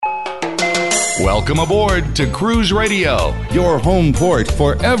Welcome aboard to Cruise Radio, your home port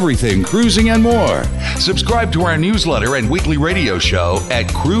for everything cruising and more. Subscribe to our newsletter and weekly radio show at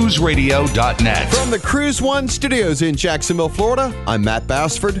cruiseradio.net. From the Cruise One studios in Jacksonville, Florida, I'm Matt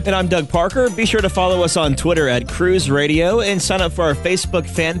Bassford. And I'm Doug Parker. Be sure to follow us on Twitter at Cruise Radio and sign up for our Facebook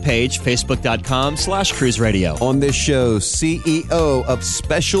fan page, facebook.com/Cruise Radio. On this show, CEO of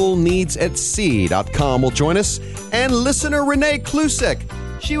SpecialNeedsAtSea.com will join us, and listener Renee Klusek.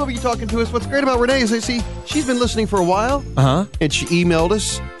 She will be talking to us. What's great about Renee is she's been listening for a while. And she emailed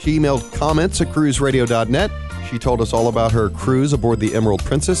us. She emailed comments at cruiseradio.net. She told us all about her cruise aboard the Emerald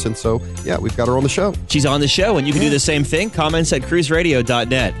Princess. And so, yeah, we've got her on the show. She's on the show, and you can do the same thing. Comments at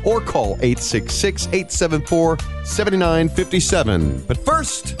cruiseradio.net. Or call 866-874-7957. But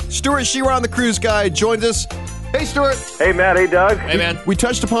first, Stuart Sheeran, the cruise guy, joins us. Hey, Stuart. Hey, Matt. Hey, Doug. Hey, man. We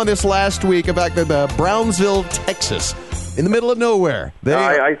touched upon this last week about the Brownsville, Texas. In the middle of nowhere.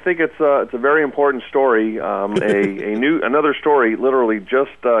 I think it's a very important story. Another story literally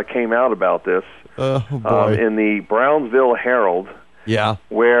just came out about this in the Brownsville Herald. Yeah.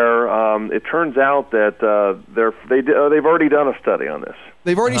 Where it turns out that they've already done a study on this.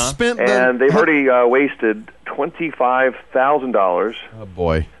 They've already spent they've already wasted $25,000. Oh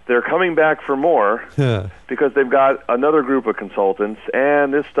boy. They're coming back for more because they've got another group of consultants,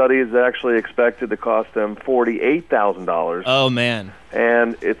 and this study is actually expected to cost them $48,000. Oh man.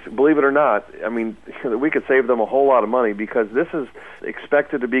 And it's, believe it or not, I mean, we could save them a whole lot of money because this is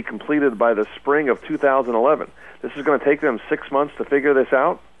expected to be completed by the spring of 2011. This is going to take them 6 months to figure this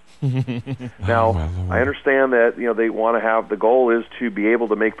out. Now, I understand that they want to have, the goal is to be able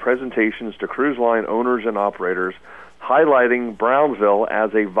to make presentations to cruise line owners and operators highlighting Brownsville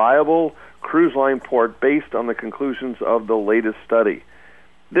as a viable cruise line port based on the conclusions of the latest study.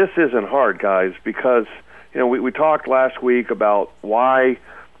 This isn't hard, guys, because we talked last week about why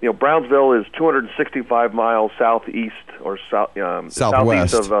Brownsville is 265 miles southeast or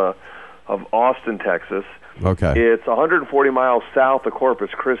southeast of Austin, Texas. Okay. It's 140 miles south of Corpus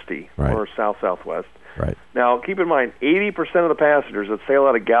Christi, right, or south-southwest. Right. Now, keep in mind, 80% of the passengers that sail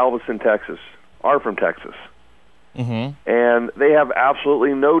out of Galveston, Texas, are from Texas. Mm-hmm. And they have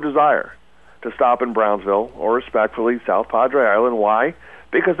absolutely no desire to stop in Brownsville or, respectfully, South Padre Island. Why?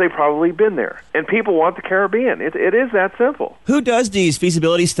 Because they've probably been there. And people want the Caribbean. It is that simple. Who does these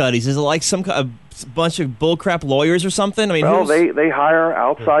feasibility studies? Is it like a bunch of bullcrap lawyers or something? I mean, well, they hire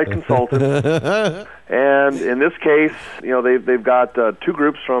outside consultants. And in this case, they've got two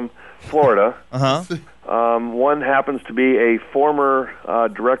groups from Florida. One happens to be a former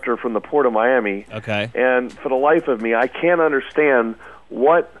director from the Port of Miami. Okay. And for the life of me, I can't understand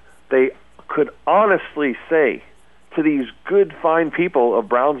what they could honestly say to these good, fine people of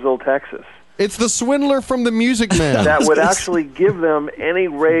Brownsville, Texas. It's the swindler from the Music Man. That would actually give them any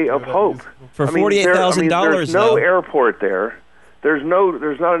ray of hope. For $48,000, there's no airport there. There's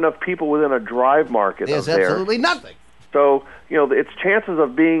not enough people within a drive market There's up there. absolutely nothing. So, its chances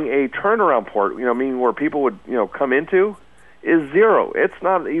of being a turnaround port, meaning where people would, come into, is zero. It's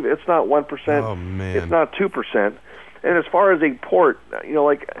not 1%. Oh, man. It's not 2%. And as far as a port,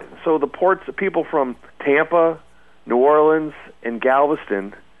 so the ports, people from Tampa, New Orleans, and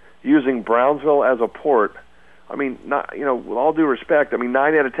Galveston using Brownsville as a port, with all due respect, 9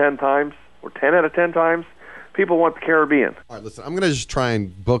 out of 10 times, or 10 out of 10 times, people want the Caribbean. All right, listen, I'm going to just try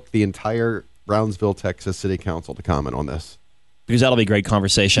and book the entire Brownsville, Texas City Council to comment on this. Because that'll be great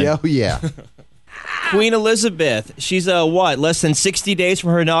conversation. Yeah. Queen Elizabeth, she's less than 60 days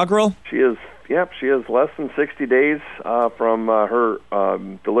from her inaugural? She is. Yep, she is less than 60 days from her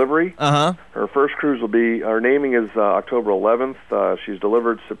delivery. Her first cruise will be, her naming is October 11th. She's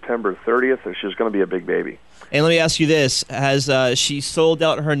delivered September 30th, and she's going to be a big baby. And let me ask you this, has she sold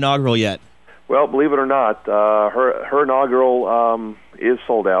out her inaugural yet? Well, believe it or not, her inaugural is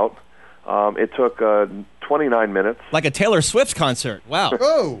sold out. It took 29 minutes. Like a Taylor Swift concert. Wow.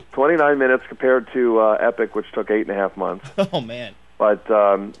 Oh. 29 minutes compared to Epic, which took 8.5 months. Oh, man. But,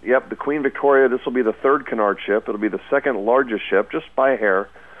 the Queen Victoria, this will be the third Cunard ship. It'll be the second largest ship, just by a hair,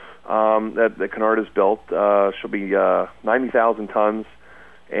 that Cunard has built. She'll be 90,000 tons,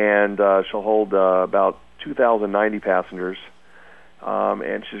 and she'll hold about 2,090 passengers.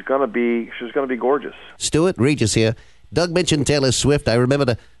 And she's going to be gorgeous. Stuart, Regis here. Doug mentioned Taylor Swift. I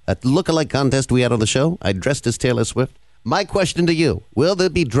remembered a look-alike contest we had on the show. I dressed as Taylor Swift. My question to you, will there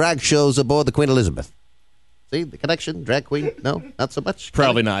be drag shows aboard the Queen Elizabeth? See, the connection, drag queen? No, not so much?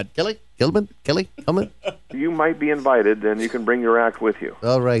 Probably not. Kelly? Gilman? Kelly? Come You might be invited, and you can bring your act with you.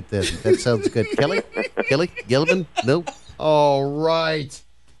 All right, then. That sounds good. Kelly? Kelly? Gilman? No? All right.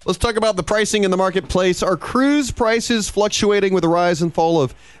 Let's talk about the pricing in the marketplace. Are cruise prices fluctuating with the rise and fall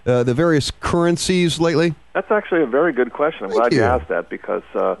of the various currencies lately? That's actually a very good question. I'm glad you asked that because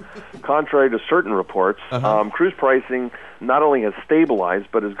contrary to certain reports, cruise pricing not only has stabilized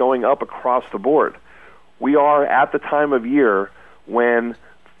but is going up across the board. We are at the time of year when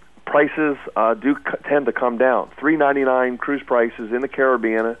prices tend to come down. $3.99 cruise prices in the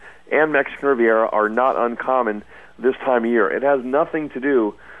Caribbean and Mexican Riviera are not uncommon this time of year. It has nothing to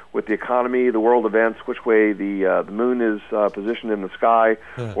do with the economy, the world events, which way the moon is positioned in the sky,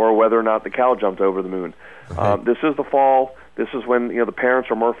 or whether or not the cow jumped over the moon. This is the fall. This is when the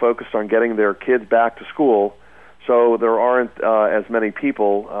parents are more focused on getting their kids back to school, so there aren't as many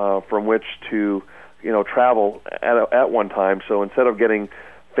people from which to travel at one time. So instead of getting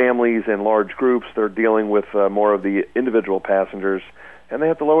families in large groups, they're dealing with more of the individual passengers, and they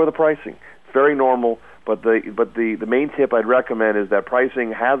have to lower the pricing. Very normal. But the main tip I'd recommend is that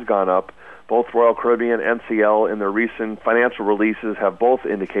pricing has gone up. Both Royal Caribbean and NCL in their recent financial releases have both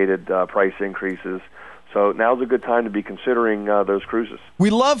indicated price increases. So now's a good time to be considering those cruises. We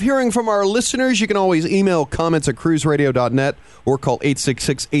love hearing from our listeners. You can always email comments at cruiseradio.net or call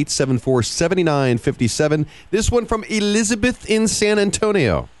 866-874-7957. This one from Elizabeth in San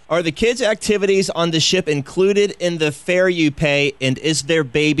Antonio. Are the kids' activities on the ship included in the fare you pay, and is there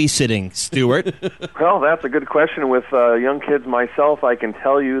babysitting, Stuart? Well, that's a good question. With young kids myself, I can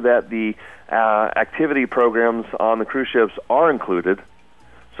tell you that the activity programs on the cruise ships are included.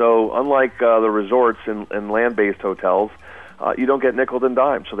 So unlike the resorts and land-based hotels, you don't get nickel and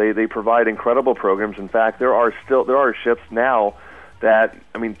dime. So they provide incredible programs. In fact, there are ships now that,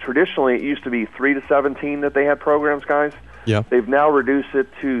 traditionally it used to be 3 to 17 that they had programs, guys. Yeah. They've now reduced it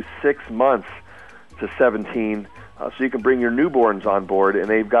to 6 months to 17, so you can bring your newborns on board, and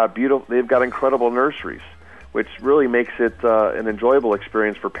they've got incredible nurseries, which really makes it an enjoyable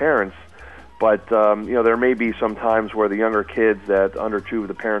experience for parents. But there may be some times where the younger kids that under 2,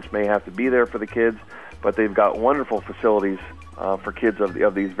 the parents may have to be there for the kids, but they've got wonderful facilities for kids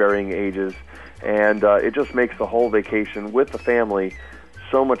of these varying ages, and it just makes the whole vacation with the family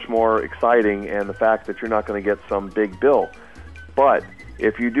so much more exciting, and the fact that you're not going to get some big bill. But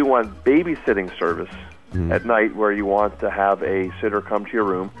if you do want babysitting service at night, where you want to have a sitter come to your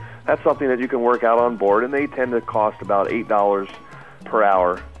room, that's something that you can work out on board, and they tend to cost about $8 per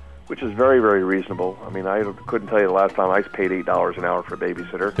hour, which is very, very reasonable. I couldn't tell you the last time I paid $8 an hour for a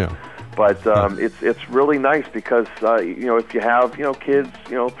babysitter. Yeah. But it's really nice because if you have kids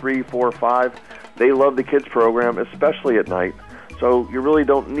 3, 4, 5, they love the kids program, especially at night. So you really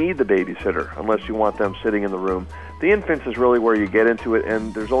don't need the babysitter unless you want them sitting in the room. The infants is really where you get into it,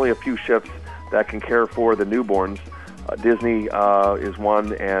 and there's only a few ships that can care for the newborns. Disney is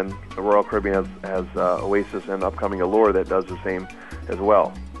one, and the Royal Caribbean has Oasis and upcoming Allure that does the same as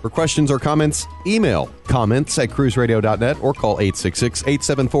well. For questions or comments, email comments at cruiseradio.net or call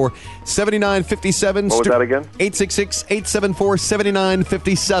 866-874-7957. What was that again?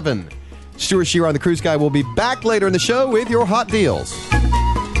 866-874-7957. Stuart Shearer on The Cruise Guy will be back later in the show with your hot deals.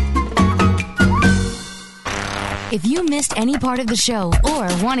 If you missed any part of the show or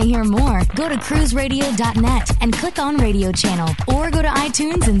want to hear more, go to cruiseradio.net and click on Radio Channel, or go to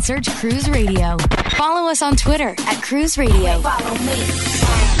iTunes and search Cruise Radio. Follow us on Twitter at Cruise Radio.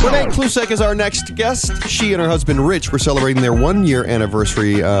 Renee Klusek is our next guest. She and her husband Rich were celebrating their 1-year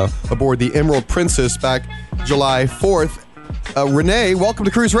anniversary aboard the Emerald Princess back July 4th. Renee, welcome to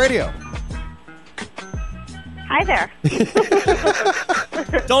Cruise Radio. Hi there.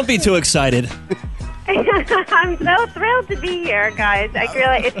 Don't be too excited. I'm so thrilled to be here, guys. I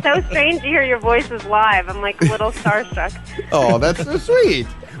realize it's so strange to hear your voices live. I'm like a little starstruck. Oh, that's so sweet.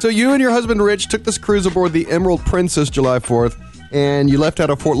 So you and your husband Rich took this cruise aboard the Emerald Princess July 4th, and you left out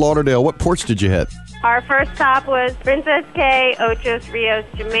of Fort Lauderdale. What ports did you hit? Our first stop was Princess Cay, Ochos Rios,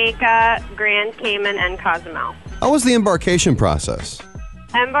 Jamaica, Grand Cayman, and Cozumel. How was the embarkation process?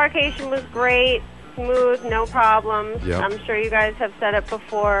 Embarkation was great. Smooth, no problems. Yep. I'm sure you guys have said it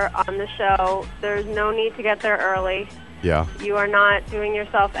before on the show. There's no need to get there early. Yeah. You are not doing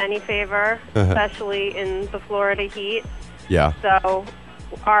yourself any favor, especially in the Florida heat. Yeah. So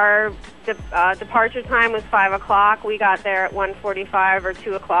our departure time was 5 o'clock. We got there at 1:45 or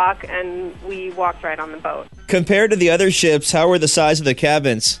 2 o'clock, and we walked right on the boat. Compared to the other ships, how were the size of the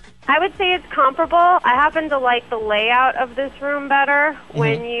cabins? I would say it's comparable. I happen to like the layout of this room better. Mm-hmm.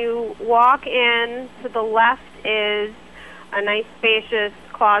 When you walk in, to the left is a nice spacious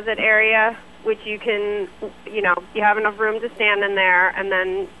closet area, which you can, you have enough room to stand in there, and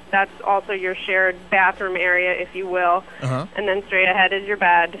then that's also your shared bathroom area, if you will. Uh-huh. And then straight ahead is your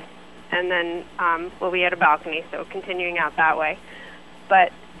bed, and then, we had a balcony, so continuing out that way.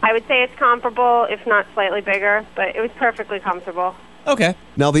 But I would say it's comparable, if not slightly bigger, but it was perfectly comfortable. Okay.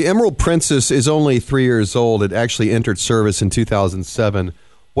 Now, the Emerald Princess is only 3 years old. It actually entered service in 2007.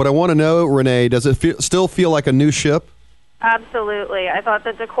 What I want to know, Renee, does it still feel like a new ship? Absolutely. I thought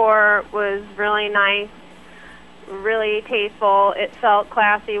the decor was really nice, really tasteful. It felt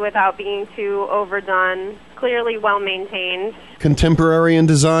classy without being too overdone. Clearly well maintained. Contemporary in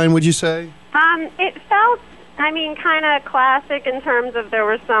design, would you say? It felt, kind of classic in terms of there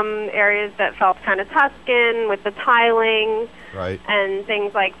were some areas that felt kind of Tuscan with the tiling. Right. And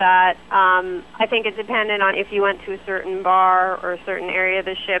things like that. I think it depended on if you went to a certain bar or a certain area of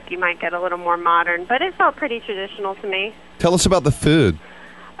the ship, you might get a little more modern. But it felt pretty traditional to me. Tell us about the food.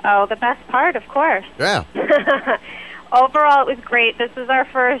 Oh, the best part, of course. Yeah. Overall, it was great. This is our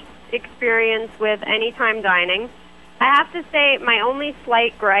first experience with anytime dining. I have to say my only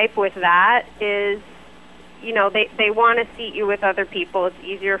slight gripe with that is, they want to seat you with other people. It's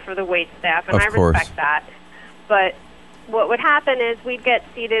easier for the wait staff, and I respect that. But what would happen is we'd get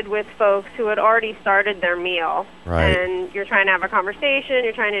seated with folks who had already started their meal. Right. And you're trying to have a conversation,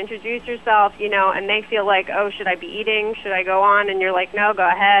 you're trying to introduce yourself, and they feel like, oh, should I be eating? Should I go on? And you're like, no, go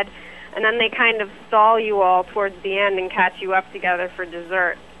ahead. And then they kind of stall you all towards the end and catch you up together for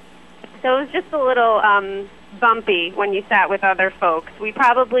dessert. So it was just a little bumpy when you sat with other folks. We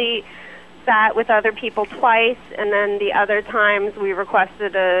probably sat with other people twice, and then the other times we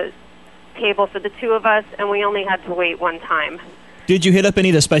requested a table for the two of us, and we only had to wait one time. Did you hit up any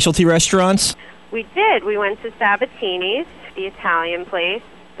of the specialty restaurants? We did. We went to Sabatini's, the Italian place.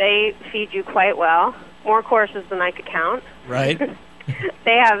 They feed you quite well. More courses than I could count. Right.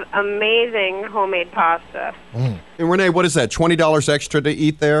 They have amazing homemade pasta. And Renee, what is that, $20 extra to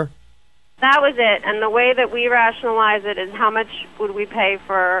eat there? That was it. And the way that we rationalize it is how much would we pay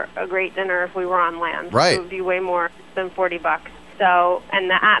for a great dinner if we were on land? Right. It would be way more than $40. So, and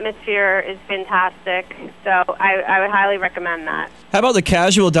the atmosphere is fantastic. So I would highly recommend that. How about the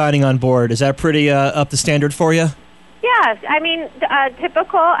casual dining on board? Is that pretty up to standard for you? Yes,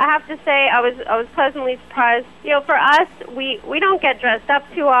 typical. I have to say, I was pleasantly surprised. For us, we don't get dressed up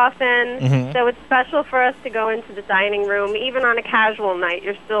too often, so it's special for us to go into the dining room. Even on a casual night,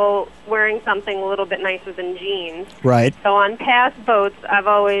 you're still wearing something a little bit nicer than jeans. Right. So on past boats, I've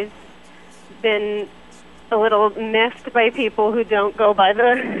always been a little miffed by people who don't go by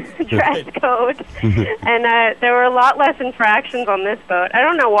the dress code, and there were a lot less infractions on this boat. I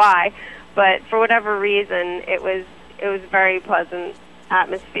don't know why, but for whatever reason, it was very pleasant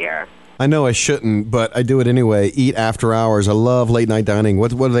atmosphere. I know I shouldn't, but I do it anyway. Eat after hours. I love late night dining.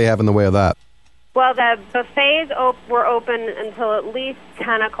 What do they have in the way of that? Well, the buffets were open until at least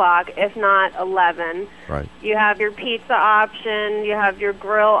 10 o'clock, if not 11. Right. You have your pizza option. You have your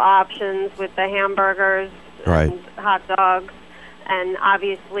grill options with the hamburgers right. and hot dogs, and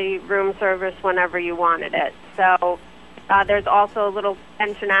obviously room service whenever you wanted it. So there's also a little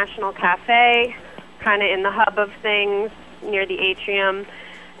international cafe kind of in the hub of things near the atrium,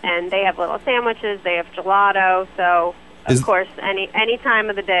 and they have little sandwiches, they have gelato, so of course any time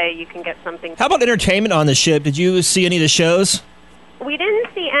of the day you can get something. How about entertainment on the ship? Did you see any of the shows? We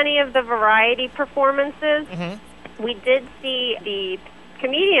didn't see any of the variety performances. We did see the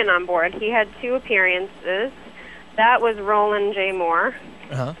comedian on board. He had 2 appearances. That was Roland J. Moore.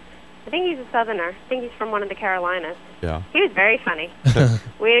 I think he's a Southerner. I think he's from one of the Carolinas. Yeah. He was very funny.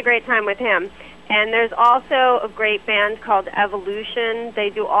 We had a great time with him. And there's also a great band called Evolution. They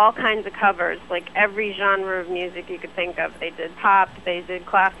do all kinds of covers, like every genre of music you could think of. They did pop, they did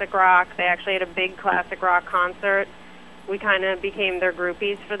classic rock. They actually had a big classic rock concert. We kind of became their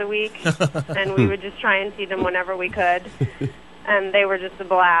groupies for the week, and we would just try and see them whenever we could. And they were just a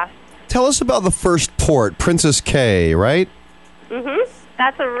blast. Tell us about the first port, Princess Cay, right?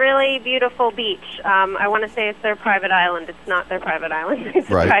 That's a really beautiful beach. I want to say it's their private island. It's not their private island. It's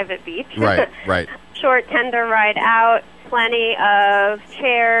a private beach. Right. Short tender ride out, plenty of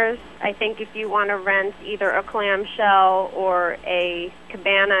chairs. I think if you want to rent either a clamshell or a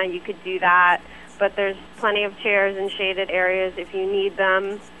cabana, you could do that. But there's plenty of chairs in shaded areas if you need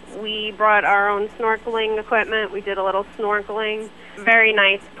them. We brought our own snorkeling equipment. We did a little snorkeling. Very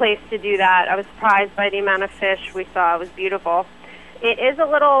nice place to do that. I was surprised by the amount of fish we saw. It was beautiful. It is a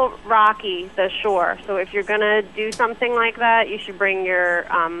little rocky, the shore, so if you're going to do something like that, you should bring your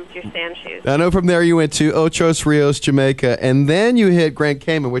sand shoes. I know from there you went to Ochos Rios, Jamaica, and then you hit Grand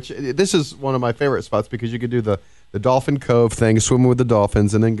Cayman, which this is one of my favorite spots because you could do the Dolphin Cove thing, swimming with the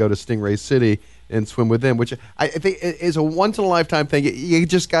dolphins, and then go to Stingray City and swim with them, which I think is a once-in-a-lifetime thing. You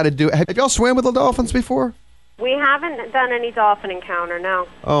just got to do it. Have y'all swam with the dolphins before? We haven't done any dolphin encounter, no.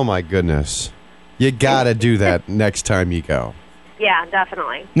 Oh, my goodness. You got to do that next time you go. Yeah,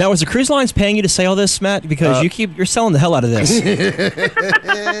 definitely. Now, is the cruise lines paying you to say all this, Matt? Because you're selling the hell out of this.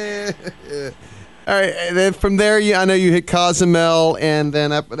 All right, and then from there, I know you hit Cozumel, and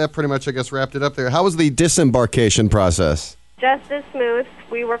then that pretty much, I guess, wrapped it up there. How was the disembarkation process? Just as smooth.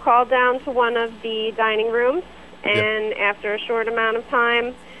 We were called down to one of the dining rooms, and after a short amount of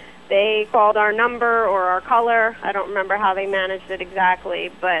time, they called our number or our color. I don't remember how they managed it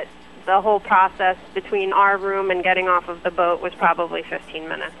exactly, but the whole process between our room and getting off of the boat was probably 15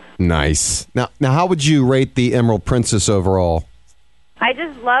 minutes. Nice. Now, how would you rate the Emerald Princess overall? I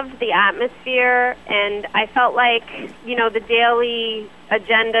just loved the atmosphere, and I felt like, the daily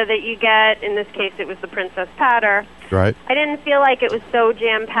agenda that you get, in this case it was the Princess Patter. Right. I didn't feel like it was so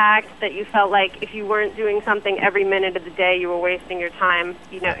jam-packed that you felt like if you weren't doing something every minute of the day, you were wasting your time.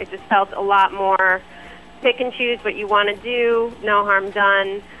 It just felt a lot more pick and choose what you want to do, no harm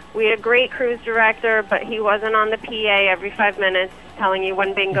done. We had a great cruise director, but he wasn't on the PA every 5 minutes telling you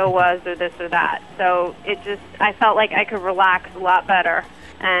when bingo was or this or that. So I felt like I could relax a lot better.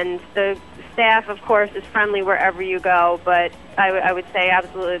 And the staff, of course, is friendly wherever you go, but I would say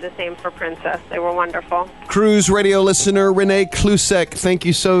absolutely the same for Princess. They were wonderful. Cruise Radio listener Renee Klusek, thank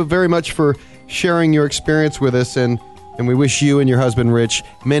you so very much for sharing your experience with us, and we wish you and your husband, Rich,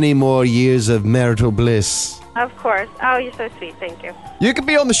 many more years of marital bliss. Of course. Oh, you're so sweet. Thank you. You can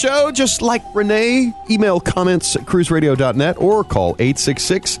be on the show just like Renee. Email comments at cruiseradio.net or call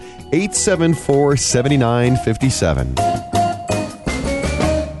 866-874-7957.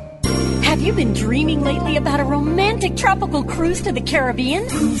 Have you been dreaming lately about a romantic tropical cruise to the Caribbean?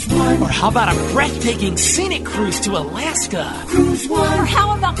 Cruise One. Or how about a breathtaking scenic cruise to Alaska? Cruise One. Or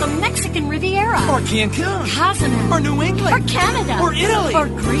how about the Mexican Riviera? Or Cancun? Cozumel? Or New England? Or Canada? Or Italy? Or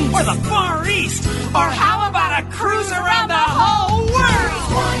Greece? Or the Far East? Or how about a cruise around the whole world?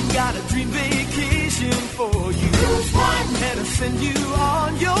 Cruise One. Got a dream vacation for you. Cruise One. And to send you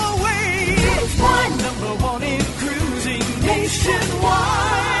on your way. Cruise One. Number one in cruising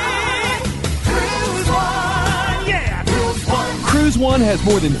nationwide. Cruise One has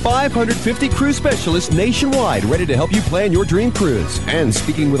more than 550 cruise specialists nationwide ready to help you plan your dream cruise. And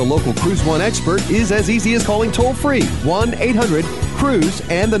speaking with a local Cruise One expert is as easy as calling toll-free 1-800-CRUISE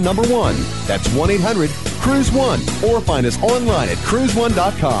and the number 1. That's 1-800-CRUISE-1. Or find us online at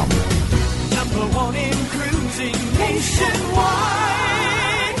cruise1.com. Number one in cruising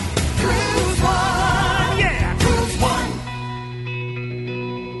nationwide. Cruise One. Yeah, Cruise One.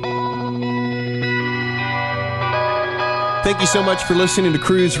 Thank you so much for listening to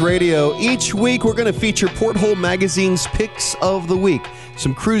Cruise Radio. Each week, we're going to feature Porthole Magazine's Picks of the Week.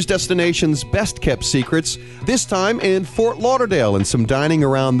 Some cruise destinations' best-kept secrets. This time in Fort Lauderdale and some dining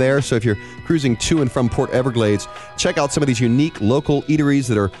around there. So if you're cruising to and from Port Everglades, check out some of these unique local eateries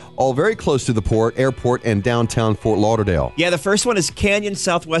that are all very close to the port, airport, and downtown Fort Lauderdale. Yeah, the first one is Canyon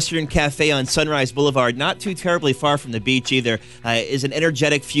Southwestern Cafe on Sunrise Boulevard, not too terribly far from the beach either. Is an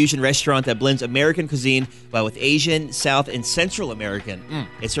energetic fusion restaurant that blends American cuisine with Asian, South, and Central American.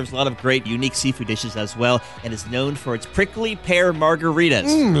 It serves a lot of great, unique seafood dishes as well, and is known for its prickly pear margaritas.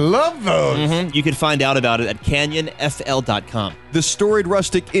 Love those. You can find out about it at canyonfl.com. The Storied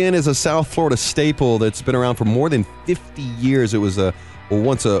Rustic Inn is a South Florida staple that's been around for more than 50 years. It was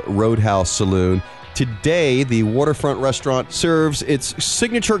once a roadhouse saloon. Today, the waterfront restaurant serves its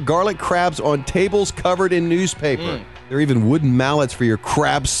signature garlic crabs on tables covered in newspaper. There are even wooden mallets for your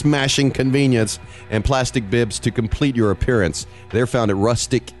crab-smashing convenience and plastic bibs to complete your appearance. They're found at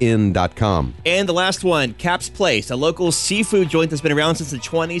rusticinn.com. And the last one, Cap's Place, a local seafood joint that's been around since the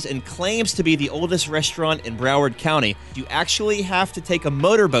 20s and claims to be the oldest restaurant in Broward County. You actually have to take a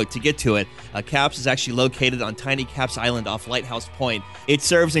motorboat to get to it. Cap's is actually located on Tiny Caps Island off Lighthouse Point. It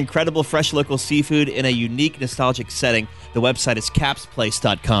serves incredible fresh local seafood in a unique, nostalgic setting. The website is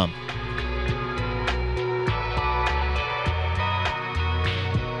capsplace.com.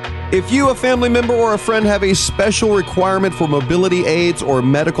 If you, a family member, or a friend have a special requirement for mobility aids or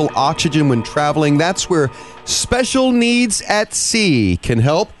medical oxygen when traveling, that's where Special Needs at Sea can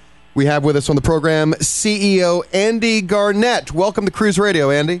help. We have with us on the program CEO Andy Garnett. Welcome to Cruise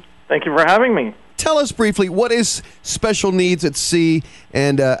Radio, Andy. Thank you for having me. Tell us briefly, what is Special Needs at Sea,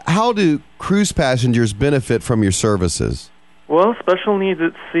 and how do cruise passengers benefit from your services? Well, Special Needs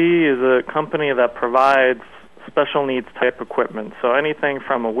at Sea is a company that provides special needs type equipment. So anything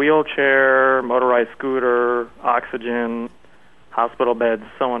from a wheelchair, motorized scooter, oxygen, hospital beds,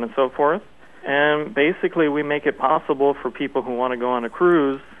 so on and so forth. And basically we make it possible for people who want to go on a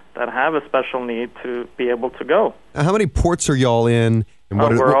cruise that have a special need to be able to go. Now, how many ports are y'all in? And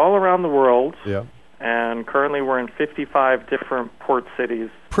we're all around the world. Yeah. And currently we're in 55 different port cities.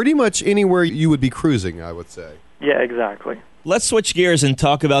 Pretty much anywhere you would be cruising, I would say. Yeah, exactly. Let's switch gears and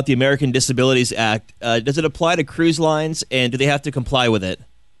talk about the American Disabilities Act. Does it apply to cruise lines, and do they have to comply with it?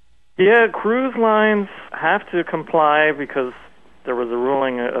 Yeah, cruise lines have to comply because there was a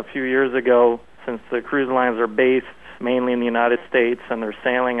ruling a few years ago, since the cruise lines are based mainly in the United States and they're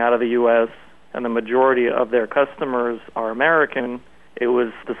sailing out of the U.S., and the majority of their customers are American, it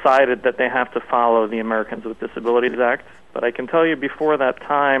was decided that they have to follow the Americans with Disabilities Act. But I can tell you before that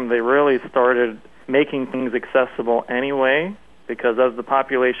time, they really started making things accessible anyway, because as the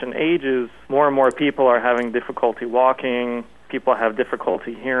population ages, more and more people are having difficulty walking, people have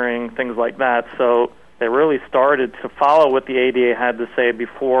difficulty hearing, things like that. So they really started to follow what the ADA had to say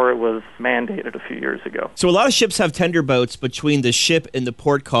before it was mandated a few years ago. So a lot of ships have tender boats between the ship and the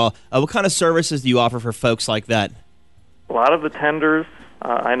port call. What kind of services do you offer for folks like that? A lot of the tenders,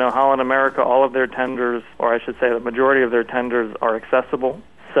 I know Holland America, all of their tenders, or I should say the majority of their tenders are accessible.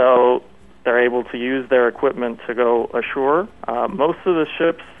 So they're able to use their equipment to go ashore. Most of the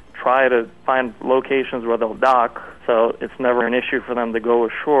ships try to find locations where they'll dock, so it's never an issue for them to go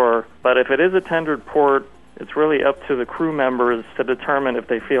ashore. But if it is a tendered port, it's really up to the crew members to determine if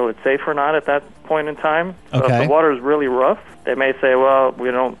they feel it's safe or not at that point in time. So if the water is really rough, they may say, well, we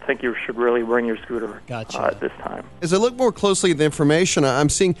don't think you should really bring your scooter at this time. As I look more closely at the information, I'm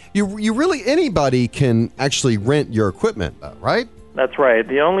seeing you really, anybody can actually rent your equipment, right? That's right.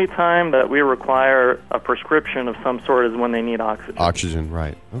 The only time that we require a prescription of some sort is when they need oxygen. Oxygen,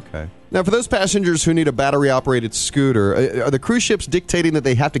 right. Okay. Now, for those passengers who need a battery-operated scooter, are the cruise ships dictating that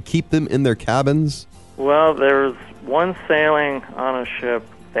they have to keep them in their cabins? Well, there's one sailing on a ship.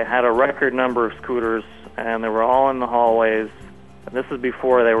 They had a record number of scooters, and they were all in the hallways. And this is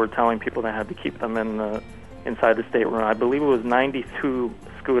before they were telling people they had to keep them inside the stateroom. I believe it was 92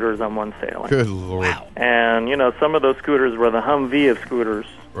 scooters on one sailing. Good Lord. Wow. And, some of those scooters were the Humvee of scooters.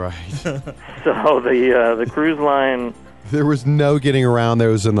 Right. So the cruise line... There was no getting around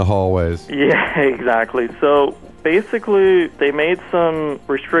those in the hallways. Yeah, exactly. So basically, they made some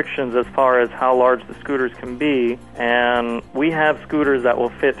restrictions as far as how large the scooters can be, and we have scooters that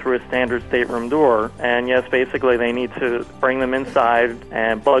will fit through a standard stateroom door. And yes, basically, they need to bring them inside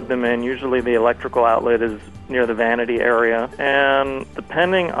and plug them in. Usually, the electrical outlet is near the vanity area, and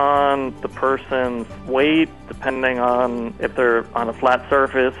depending on the person's weight, depending on if they're on a flat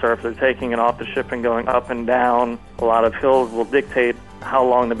surface or if they're taking it off the ship and going up and down, a lot of hills will dictate how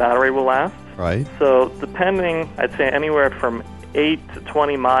long the battery will last. Right. So depending, I'd say anywhere from 8 to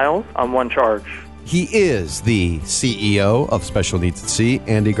 20 miles on one charge. He is the CEO of Special Needs at Sea,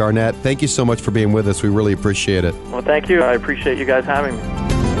 Andy Garnett. Thank you so much for being with us. We really appreciate it. Well, thank you. I appreciate you guys having me.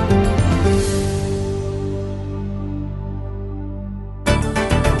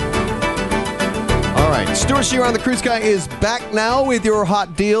 Stuart Shearer on the Cruise Guy is back now with your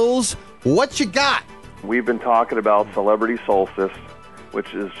hot deals. What you got? We've been talking about Celebrity Solstice,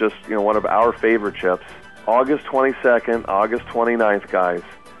 which is just one of our favorite ships. August 22nd, August 29th, guys.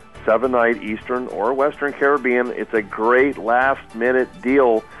 7-night Eastern or Western Caribbean. It's a great last-minute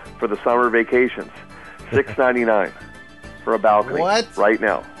deal for the summer vacations. $6.99 for a balcony. What? Right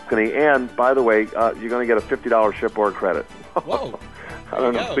now. And, by the way, you're going to get a $50 shipboard credit. Whoa. I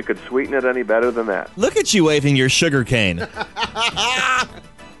don't know if we could sweeten it any better than that. Look at you waving your sugar cane.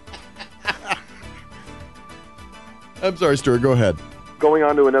 I'm sorry, Stuart. Go ahead. Going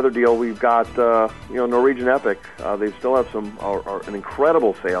on to another deal, we've got Norwegian Epic. They still have an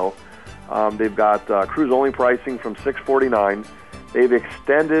incredible sale. They've got cruise-only pricing from $649. They've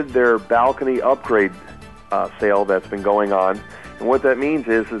extended their balcony upgrade sale that's been going on. And what that means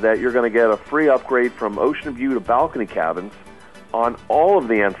is that you're going to get a free upgrade from ocean view to balcony cabins on all of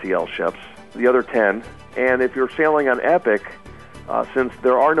the NCL ships, the other 10. And if you're sailing on Epic, since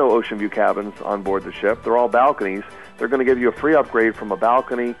there are no ocean view cabins on board the ship, they're all balconies, they're going to give you a free upgrade from a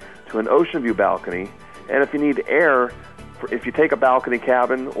balcony to an ocean view balcony. And if you need air, if you take a balcony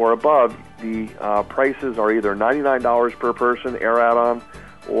cabin or above, the prices are either $99 per person air add-on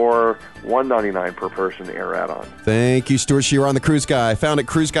or $199 per person air add-on. Thank you, Stuart Shearer on the Cruise Guy. Found at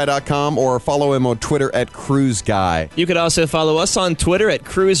cruiseguy.com or follow him on Twitter at Cruise Guy. You can also follow us on Twitter at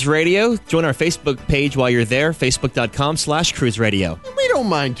Cruise Radio. Join our Facebook page while you're there, facebook.com/Cruise Radio. We don't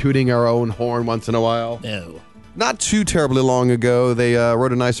mind tooting our own horn once in a while. No. Not too terribly long ago, they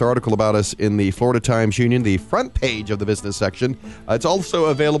wrote a nice article about us in the Florida Times Union, the front page of the business section. It's also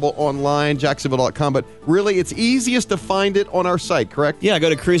available online, jacksonville.com, but really it's easiest to find it on our site, correct? Yeah, go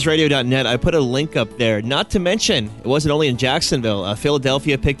to cruiseradio.net. I put a link up there. Not to mention, it wasn't only in Jacksonville.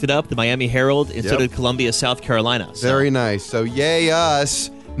 Philadelphia picked it up, the Miami Herald, and so did Columbia, South Carolina. So. Very nice. So yay us.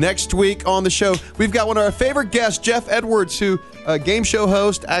 Next week on the show, we've got one of our favorite guests, Jeff Edwards, who a game show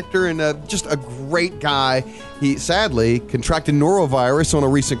host, actor, and just a great guy. He sadly contracted norovirus on a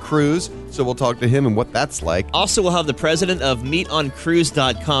recent cruise, so we'll talk to him and what that's like. Also, we'll have the president of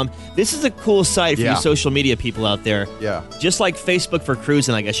meetoncruise.com. This is a cool site for you social media people out there. Yeah. Just like Facebook for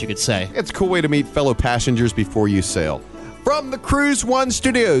cruising, I guess you could say. It's a cool way to meet fellow passengers before you sail. From the Cruise One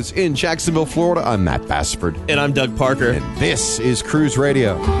studios in Jacksonville, Florida, I'm Matt Bassford. And I'm Doug Parker. And this is Cruise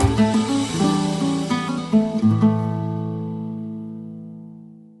Radio.